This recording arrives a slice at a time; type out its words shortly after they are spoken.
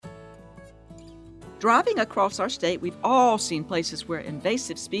Driving across our state, we've all seen places where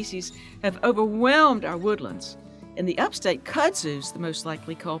invasive species have overwhelmed our woodlands. In the upstate, kudzu's the most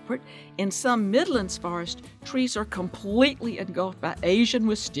likely culprit. In some Midlands forest, trees are completely engulfed by Asian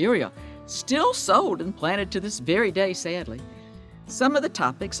wisteria, still sold and planted to this very day, sadly. Some of the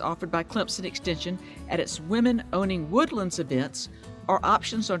topics offered by Clemson Extension at its Women Owning Woodlands events are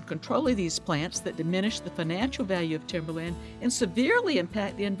options on controlling these plants that diminish the financial value of timberland and severely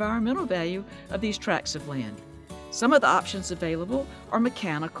impact the environmental value of these tracts of land. Some of the options available are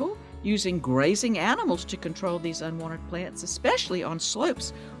mechanical, using grazing animals to control these unwanted plants, especially on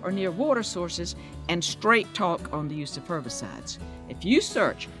slopes or near water sources, and straight talk on the use of herbicides. If you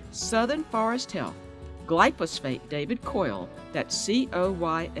search Southern Forest Health, glyphosate, David Coyle, that's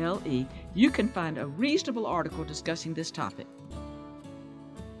Coyle, you can find a reasonable article discussing this topic.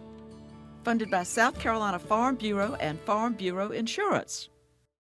 Funded by South Carolina Farm Bureau and Farm Bureau Insurance.